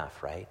never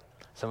enough, right?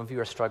 Some of you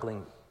are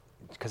struggling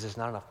because there's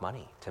not enough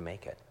money to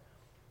make it.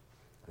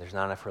 There's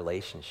not enough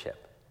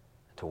relationship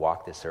to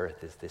walk this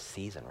earth this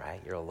season,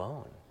 right? You're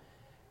alone.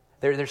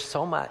 There's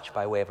so much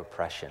by way of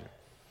oppression.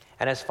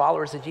 And as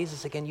followers of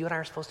Jesus, again, you and I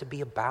are supposed to be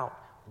about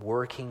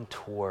working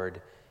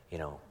toward,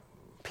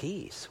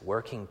 peace,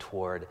 working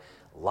toward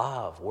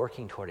love,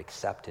 working toward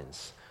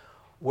acceptance,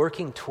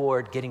 working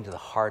toward getting to the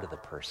heart of the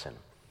person.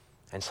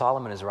 And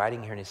Solomon is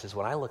writing here and he says,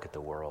 when I look at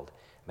the world,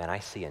 man, I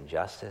see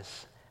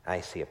injustice,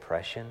 I see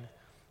oppression,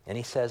 and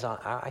he says,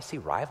 I see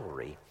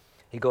rivalry.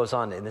 He goes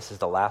on, and this is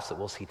the last that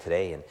we'll see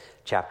today in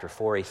chapter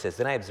 4. He says,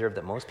 then I observed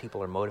that most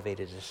people are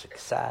motivated to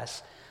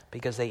success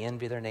because they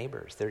envy their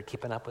neighbors. They're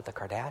keeping up with the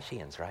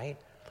Kardashians, right?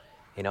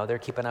 They're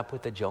keeping up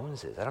with the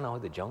Joneses. I don't know who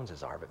the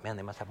Joneses are, but man,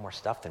 they must have more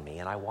stuff than me,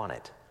 and I want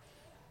it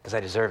because I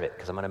deserve it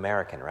because I'm an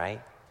American,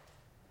 right?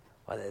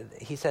 Well,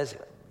 he says,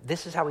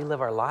 this is how we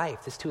live our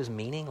life. This too is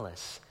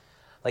meaningless.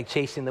 Like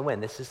chasing the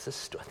wind. This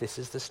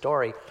is the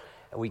story.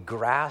 We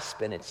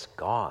grasp and it's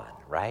gone,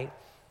 right?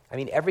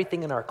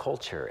 Everything in our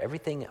culture,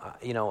 everything,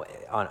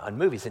 on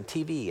movies and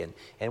TV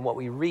and what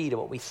we read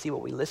and what we see,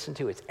 what we listen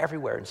to, it's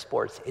everywhere in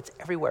sports. It's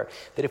everywhere.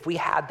 That if we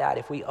had that,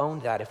 if we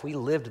owned that, if we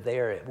lived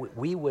there,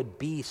 we would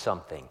be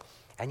something.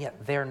 And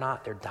yet they're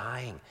not. They're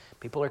dying.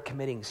 People are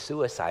committing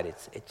suicide.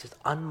 It's just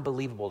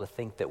unbelievable to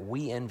think that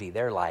we envy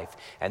their life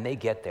and they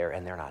get there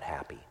and they're not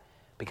happy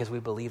because we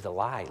believe the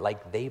lie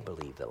like they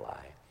believe the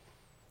lie.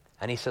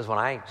 And he says, when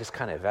I just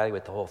kind of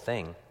evaluate the whole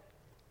thing,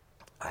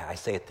 I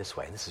say it this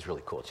way, and this is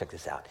really cool. Check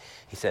this out.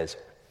 He says,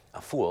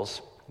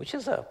 fools, which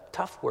is a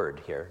tough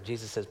word here.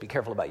 Jesus says, be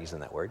careful about using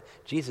that word.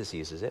 Jesus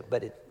uses it,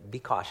 but be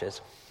cautious.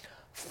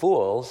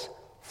 Fools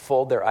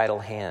fold their idle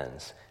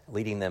hands,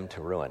 leading them to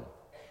ruin.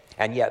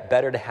 And yet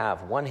better to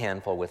have one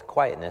handful with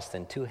quietness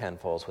than two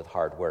handfuls with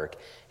hard work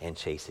and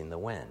chasing the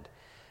wind.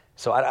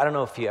 So I don't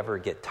know if you ever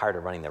get tired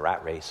of running the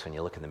rat race when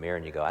you look in the mirror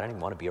and you go, I don't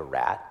even want to be a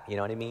rat. You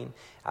know what I mean?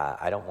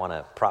 I don't want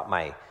to prop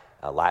my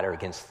ladder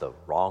against the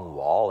wrong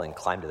wall and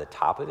climb to the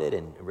top of it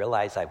and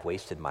realize I've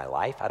wasted my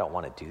life. I don't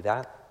want to do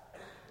that.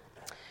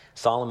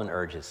 Solomon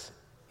urges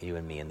you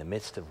and me in the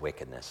midst of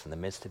wickedness, in the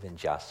midst of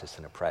injustice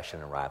and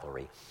oppression and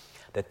rivalry,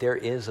 that there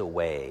is a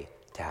way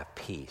to have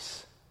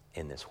peace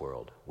in this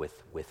world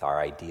with our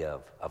idea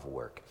of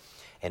work.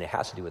 And it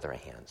has to do with our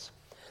hands.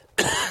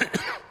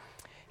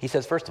 He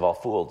says, first of all,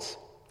 fools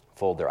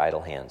fold their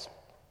idle hands.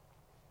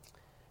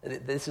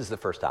 This is the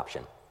first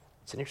option.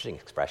 It's an interesting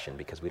expression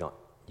because we don't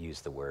use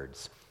the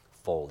words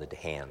folded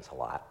hands a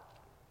lot.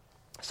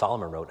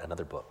 Solomon wrote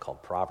another book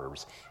called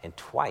Proverbs, and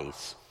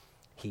twice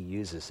he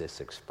uses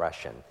this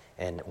expression.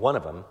 And one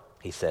of them,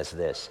 he says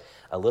this,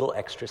 a little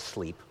extra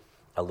sleep,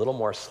 a little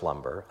more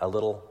slumber, a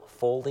little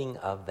folding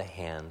of the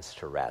hands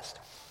to rest.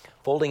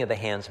 Folding of the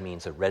hands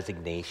means a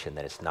resignation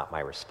that it's not my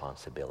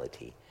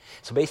responsibility.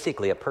 So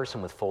basically, a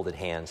person with folded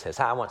hands says,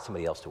 I want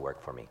somebody else to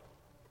work for me.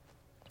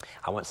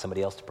 I want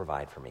somebody else to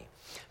provide for me.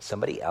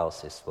 Somebody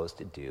else is supposed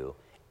to do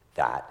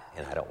that,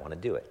 and I don't want to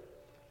do it.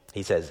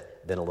 He says,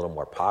 then a little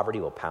more poverty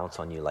will pounce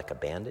on you like a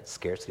bandit.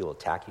 Scarcity will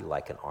attack you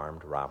like an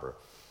armed robber.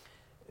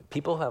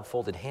 People who have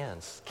folded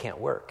hands can't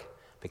work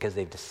because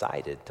they've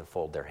decided to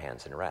fold their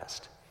hands and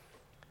rest.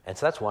 And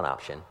so that's one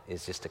option,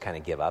 is just to kind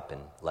of give up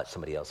and let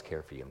somebody else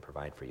care for you and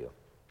provide for you.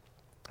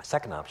 A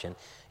second option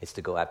is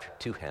to go after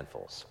two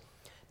handfuls.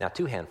 Now,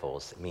 two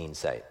handfuls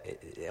means,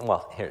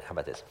 here, how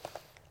about this?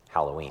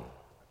 Halloween.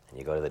 And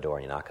you go to the door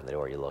and you knock on the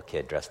door, you're a little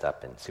kid dressed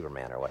up in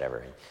Superman or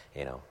whatever,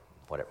 and,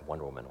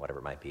 Wonder Woman, whatever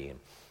it might be, and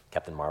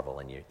Captain Marvel,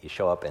 and you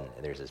show up and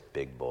there's this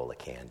big bowl of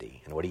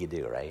candy. And what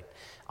do, right?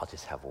 I'll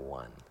just have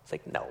one. It's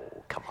like, no,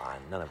 come on,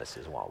 none of us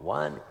just want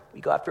one.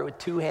 We go after it with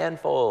two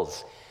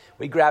handfuls.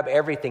 We grab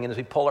everything, and as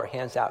we pull our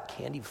hands out,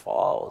 candy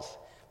falls.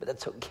 But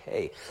that's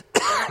okay,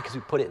 because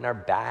we put it in our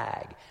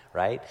bag,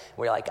 right?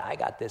 We're like, I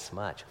got this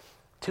much.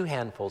 Two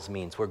handfuls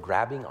means we're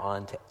grabbing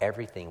onto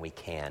everything we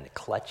can,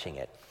 clutching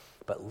it.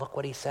 But look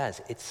what he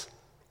says.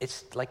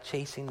 It's like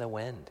chasing the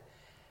wind.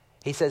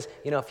 He says,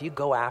 if you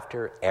go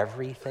after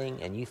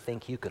everything and you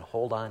think you can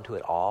hold on to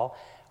it all,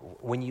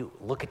 when you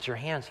look at your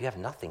hands, you have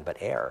nothing but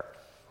air.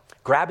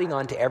 Grabbing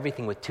onto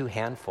everything with two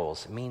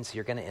handfuls means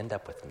you're going to end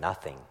up with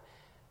nothing.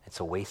 It's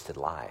a wasted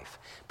life.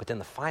 But then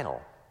the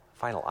final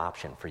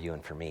option for you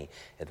and for me,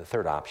 and the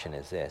third option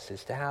is this,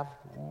 is to have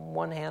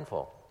one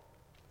handful.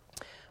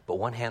 But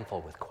one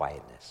handful with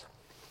quietness.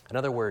 In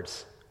other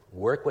words,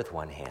 work with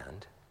one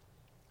hand,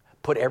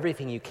 put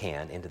everything you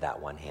can into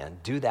that one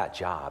hand, do that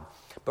job,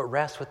 but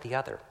rest with the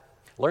other.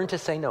 Learn to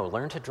say no.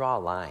 Learn to draw a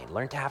line.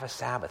 Learn to have a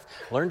Sabbath.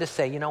 Learn to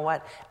say, you know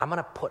what? I'm going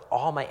to put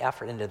all my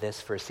effort into this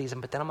for a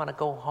season, but then I'm going to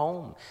go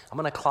home. I'm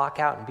going to clock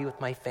out and be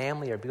with my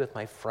family or be with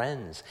my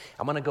friends.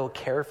 I'm going to go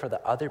care for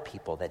the other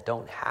people that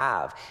don't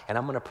have, and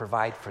I'm going to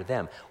provide for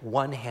them.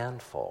 One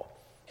handful.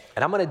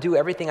 And I'm going to do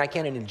everything I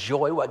can and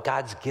enjoy what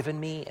God's given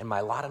me and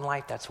my lot in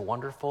life. That's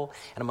wonderful.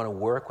 And I'm going to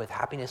work with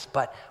happiness.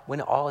 But when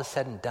all is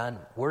said and done,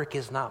 work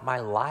is not my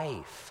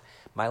life.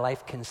 My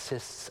life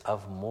consists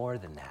of more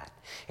than that.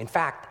 In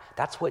fact,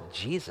 that's what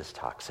Jesus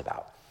talks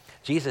about.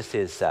 Jesus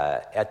is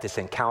at this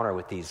encounter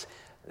with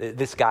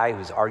this guy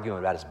who's arguing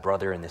about his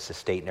brother and this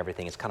estate and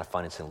everything. It's kind of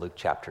fun. It's in Luke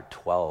chapter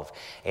 12.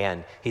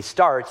 And he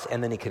starts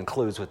and then he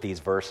concludes with these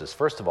verses.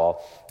 First of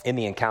all, in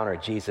the encounter,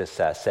 Jesus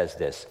says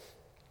this.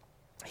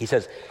 He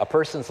says, a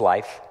person's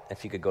life,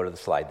 if you could go to the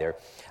slide there,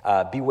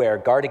 beware,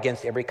 guard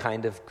against every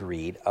kind of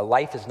greed. A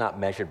life is not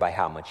measured by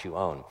how much you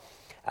own.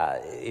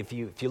 If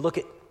you look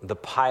at the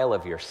pile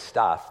of your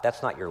stuff,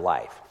 that's not your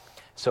life.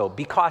 So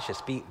be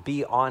cautious,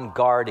 be on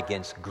guard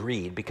against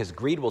greed, because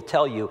greed will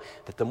tell you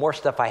that the more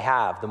stuff I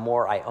have, the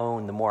more I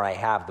own, the more I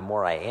have, the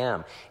more I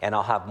am, and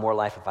I'll have more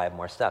life if I have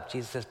more stuff.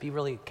 Jesus says, be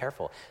really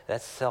careful.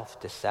 That's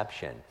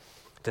self-deception,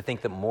 to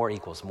think that more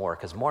equals more,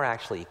 because more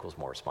actually equals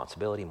more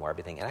responsibility, more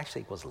everything. It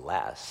actually equals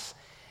less.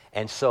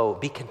 And so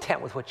be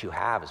content with what you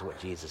have is what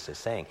Jesus is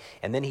saying.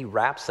 And then he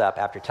wraps up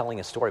after telling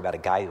a story about a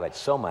guy who had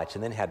so much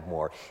and then had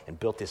more and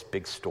built this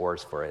big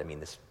stores for it,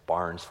 this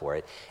barns for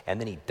it. And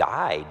then he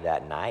died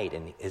that night,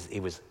 and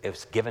it was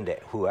given to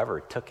whoever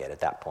took it at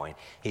that point.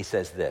 He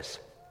says this,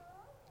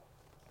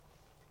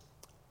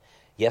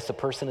 yes, a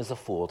person is a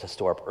fool to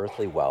store up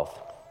earthly wealth,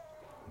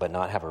 but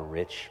not have a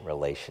rich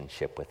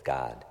relationship with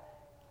God.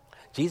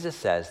 Jesus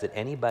says that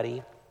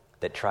anybody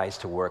that tries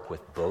to work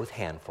with both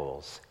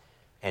handfuls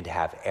and to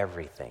have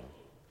everything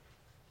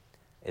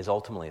is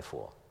ultimately a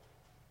fool.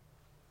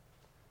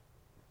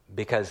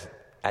 Because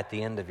at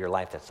the end of your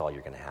life, that's all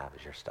you're going to have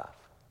is your stuff.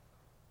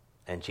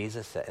 And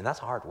Jesus said, and that's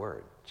a hard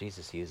word.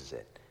 Jesus uses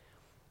it.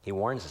 He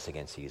warns us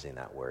against using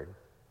that word.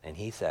 And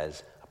he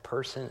says, a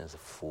person is a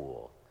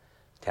fool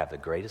to have the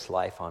greatest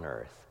life on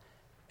earth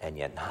and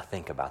yet not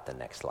think about the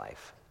next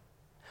life.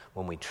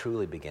 When we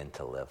truly begin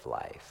to live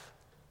life,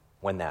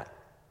 when that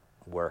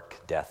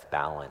work-death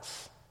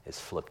balance is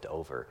flipped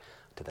over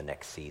to the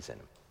next season.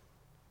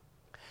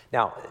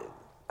 Now,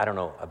 I don't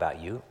know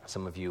about you.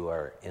 Some of you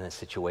are in a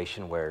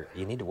situation where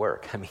you need to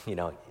work.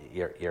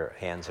 Your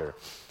hands are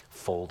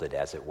folded,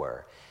 as it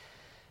were.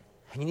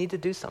 And you need to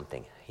do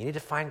something. You need to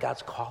find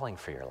God's calling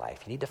for your life.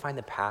 You need to find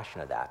the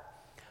passion of that.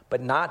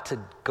 But not to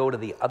go to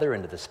the other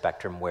end of the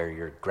spectrum where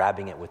you're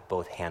grabbing it with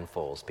both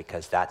handfuls,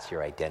 because that's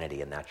your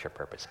identity and that's your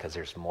purpose, because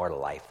there's more to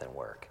life than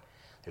work.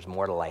 There's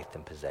more to life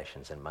than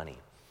possessions and money.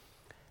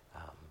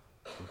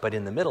 But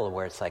in the middle,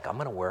 where it's like, I'm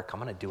going to work, I'm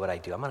going to do what I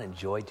do, I'm going to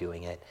enjoy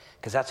doing it,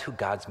 because that's who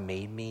God's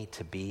made me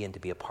to be and to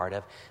be a part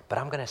of. But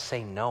I'm going to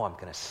say no, I'm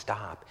going to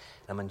stop,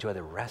 and I'm going to enjoy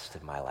the rest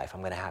of my life. I'm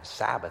going to have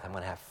Sabbath, I'm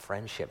going to have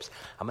friendships,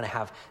 I'm going to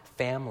have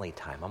family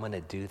time. I'm going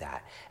to do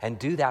that. And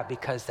do that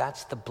because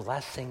that's the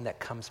blessing that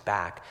comes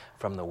back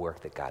from the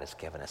work that God has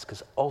given us.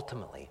 Because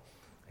ultimately,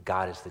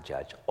 God is the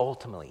judge.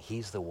 Ultimately,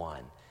 he's the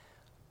one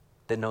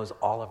that knows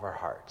all of our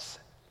hearts.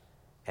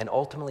 And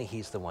ultimately,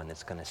 he's the one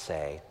that's going to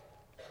say,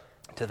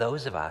 to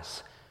those of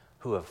us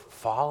who have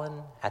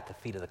fallen at the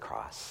feet of the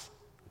cross,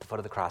 the foot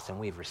of the cross, and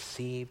we've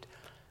received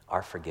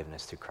our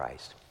forgiveness through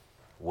Christ.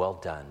 Well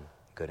done,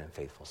 good and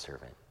faithful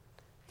servant.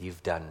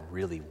 You've done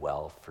really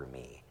well for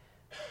me.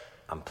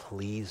 I'm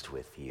pleased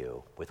with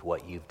you, with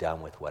what you've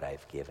done, with what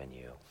I've given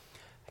you.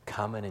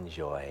 Come and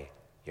enjoy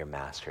your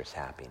master's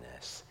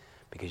happiness.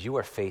 Because you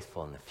are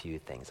faithful in the few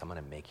things, I'm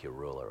going to make you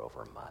ruler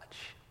over much.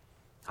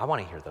 I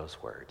want to hear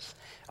those words.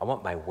 I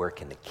want my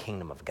work in the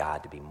kingdom of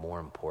God to be more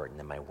important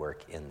than my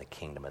work in the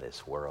kingdom of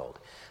this world.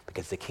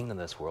 Because the kingdom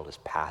of this world is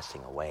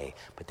passing away,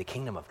 but the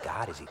kingdom of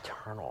God is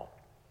eternal.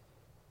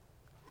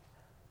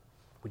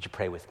 Would you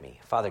pray with me?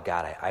 Father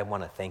God, I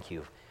want to thank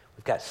you.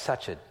 We've got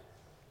such a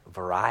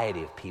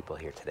variety of people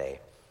here today.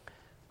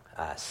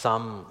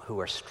 Some who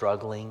are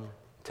struggling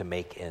to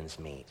make ends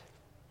meet.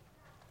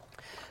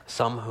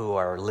 Some who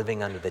are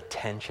living under the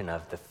tension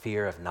of the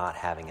fear of not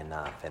having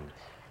enough.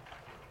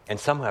 And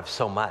some who have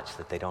so much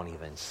that they don't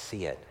even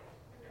see it.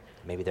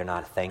 Maybe they're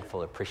not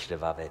thankful,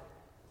 appreciative of it,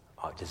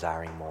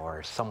 desiring more,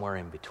 or somewhere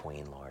in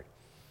between, Lord.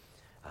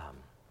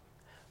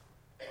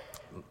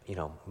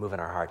 Move in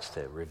our hearts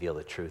to reveal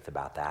the truth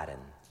about that, and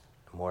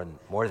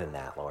more than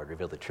that, Lord,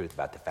 reveal the truth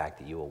about the fact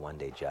that you will one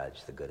day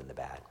judge the good and the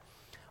bad.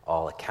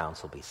 All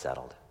accounts will be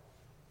settled.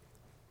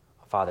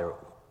 Father,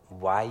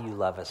 why you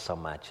love us so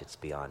much, it's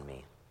beyond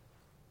me.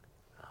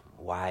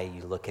 Why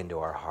you look into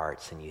our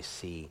hearts and you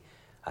see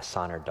a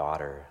son or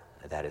daughter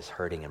that is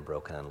hurting and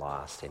broken and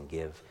lost, and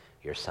give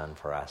your son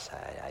for us,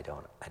 I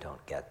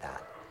don't get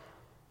that.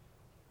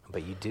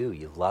 But you do.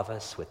 You love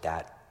us with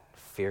that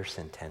fierce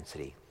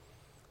intensity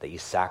that you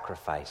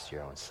sacrificed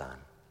your own son.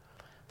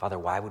 Father,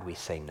 why would we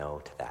say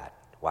no to that?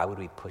 Why would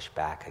we push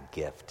back a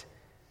gift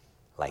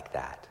like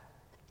that?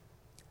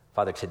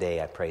 Father,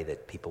 today I pray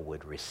that people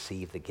would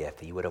receive the gift,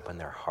 that you would open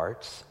their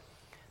hearts,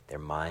 their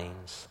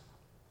minds,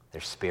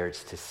 their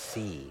spirits to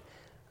see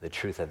the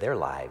truth of their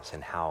lives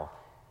and how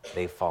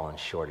they've fallen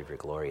short of your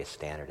glorious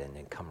standard, and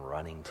then come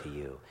running to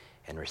you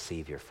and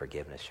receive your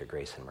forgiveness, your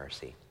grace and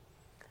mercy.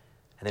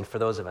 And then for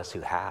those of us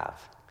who have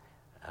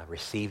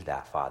received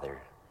that, Father,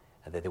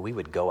 that we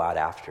would go out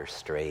after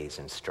strays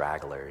and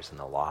stragglers and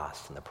the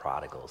lost and the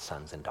prodigals,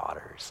 sons and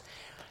daughters,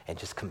 and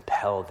just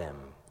compel them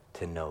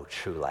to know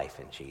true life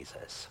in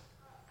Jesus.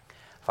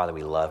 Father,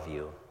 we love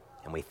you,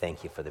 and we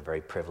thank you for the very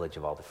privilege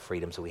of all the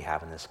freedoms that we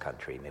have in this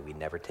country. May we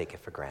never take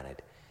it for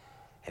granted,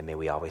 and may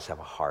we always have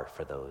a heart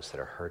for those that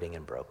are hurting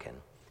and broken.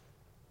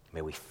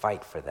 May we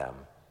fight for them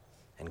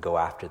and go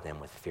after them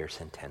with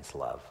fierce, intense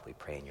love. We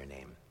pray in your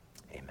name.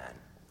 Amen.